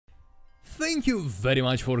Thank you very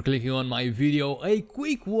much for clicking on my video. A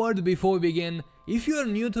quick word before we begin. If you are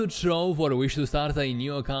new to Trove or wish to start a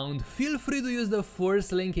new account, feel free to use the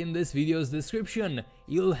first link in this video's description.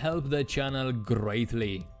 You'll help the channel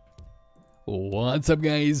greatly. What's up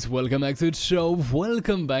guys, welcome back to Trove,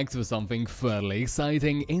 welcome back to something fairly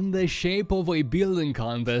exciting in the shape of a building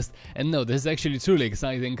contest. And no, this is actually truly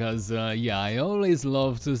exciting cause yeah, I always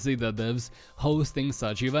love to see the devs hosting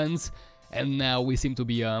such events. And now we seem to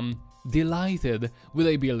be delighted with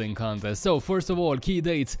a building contest. So first of all, key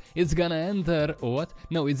dates, it's gonna enter, what?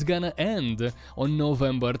 No, it's gonna end on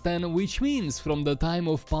November 10, which means from the time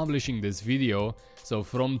of publishing this video, so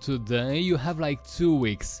from today you have like 2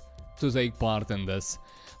 weeks to take part in this.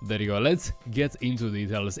 There you go, let's get into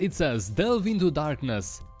details. It says Delve into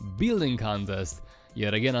Darkness building contest,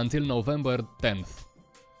 yet again until November 10th.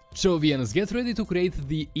 Trovians, get ready to create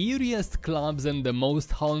the eeriest clubs and the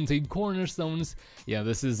most haunted cornerstones. Yeah,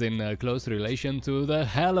 this is in close relation to the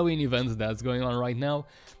Halloween event that's going on right now.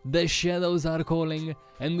 The shadows are calling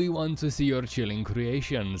and we want to see your chilling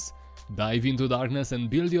creations. Dive into darkness and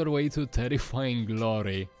build your way to terrifying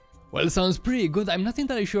glory. Well, sounds pretty good. I'm not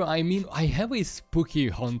entirely sure. I mean, I have a spooky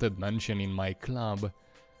haunted mansion in my club.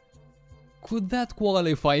 Could that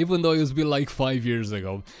qualify, even though it was built like 5 years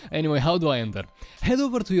ago? Anyway, how do I enter? Head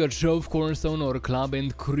over to your Trove cornerstone or club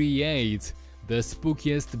and create the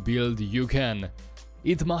spookiest build you can.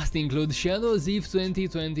 It must include Shadows Eve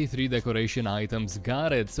 2023 decoration items,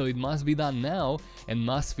 got it, so it must be done now and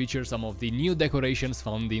must feature some of the new decorations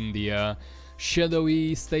found in the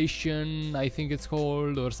Shadowy Station, I think it's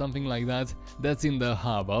called, or something like that. That's in the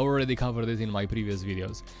hub, I already covered it in my previous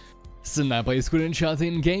videos. Snap a screenshot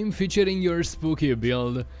in-game featuring your spooky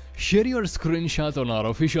build. Share your screenshot on our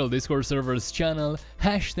official Discord server's channel,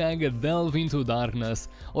 hashtag Delve into Darkness,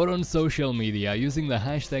 or on social media using the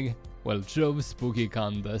hashtag, well, Trove Spooky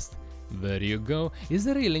Contest. There you go. Is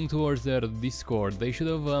there a link towards their Discord? They should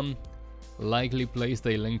have likely placed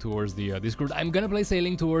a link towards the Discord. I'm gonna place a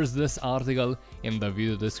link towards this article in the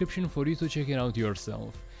video description for you to check it out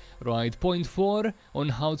yourself. Right, point 4 on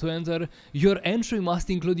how to enter. Your entry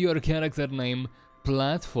must include your character name,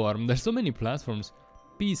 platform, there's so many platforms,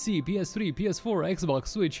 PC, PS3, PS4, Xbox,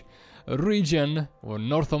 Switch, region, or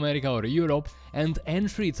North America or Europe, and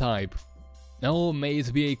entry type. Oh, may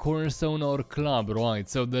it be a cornerstone or club, right,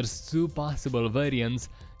 so there's 2 possible variants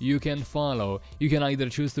you can follow. You can either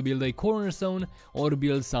choose to build a cornerstone or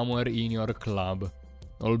build somewhere in your club.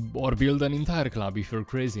 Or build an entire club if you're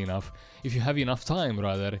crazy enough, if you have enough time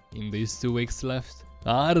rather, in these 2 weeks left.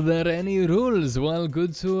 Are there any rules? Well,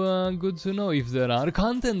 good to know. If there are,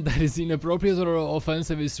 content that is inappropriate or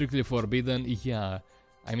offensive is strictly forbidden. Yeah,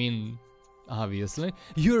 I mean, obviously.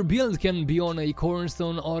 Your build can be on a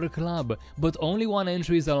cornerstone or a club, but only 1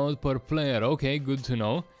 entry is allowed per player. Okay, good to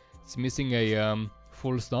know. It's missing a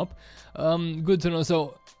full stop. Good to know.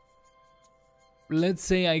 So let's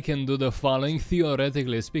say I can do the following.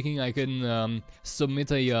 Theoretically speaking, I can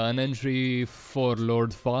submit an entry for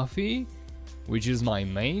lordfafy, which is my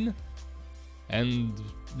main, and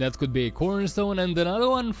that could be a cornerstone, and another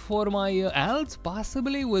one for my alt,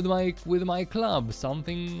 possibly with my club,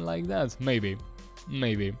 something like that. Maybe,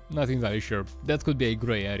 not entirely sure. That could be a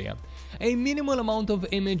gray area. A minimal amount of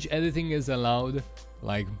image editing is allowed,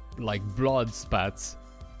 like blood spats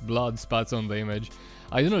on the image.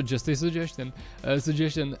 I don't know, just a suggestion.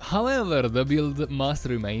 However, the build must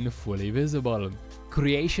remain fully visible.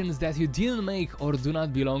 Creations that you didn't make or do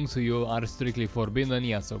not belong to you are strictly forbidden.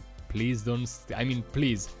 Yeah, so please don't.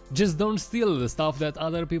 Please, just don't steal the stuff that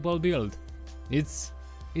other people build. It's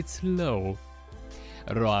low.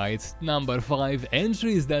 Right. Number 5.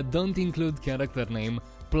 Entries that don't include character name,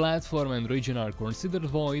 platform, and region are considered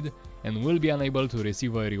void and will be unable to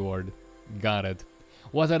receive a reward. Got it.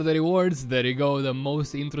 What are the rewards? There you go, the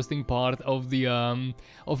most interesting part of the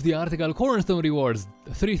article. Cornerstone rewards,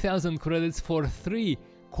 3000 credits for 3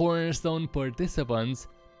 cornerstone participants,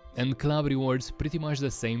 and club rewards, pretty much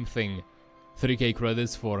the same thing. 3k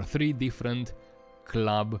credits for 3 different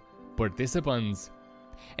club participants.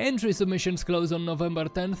 Entry submissions close on November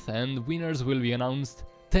 10th and winners will be announced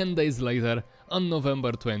 10 days later on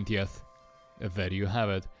November 20th. There you have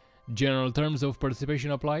it. General terms of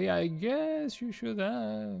participation apply. I guess you should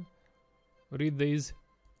read these,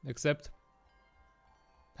 accept,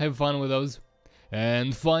 have fun with those.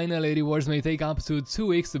 And finally, rewards may take up to 2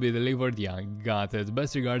 weeks to be delivered. Yeah, got it.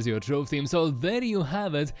 Best regards, your Trove team. So there you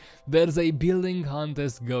have it. There's a building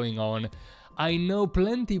contest going on. I know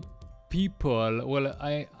plenty people, well,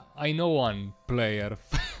 I know one player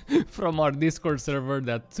from our Discord server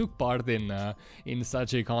that took part in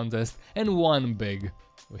such a contest and won big.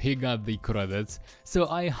 he got the credits. So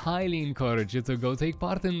I highly encourage you to go take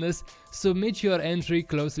part in this, submit your entry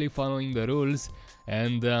closely following the rules,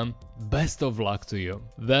 and best of luck to you.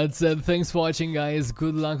 That's it, thanks for watching guys,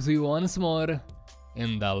 good luck to you once more,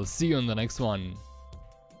 and I'll see you in the next one.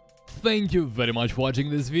 Thank you very much for watching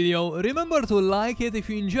this video. Remember to like it if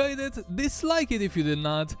you enjoyed it, dislike it if you did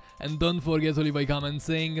not, and don't forget to leave a comment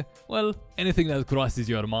saying, well, anything that crosses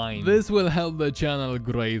your mind. This will help the channel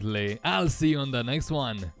greatly. I'll see you on the next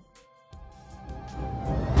one.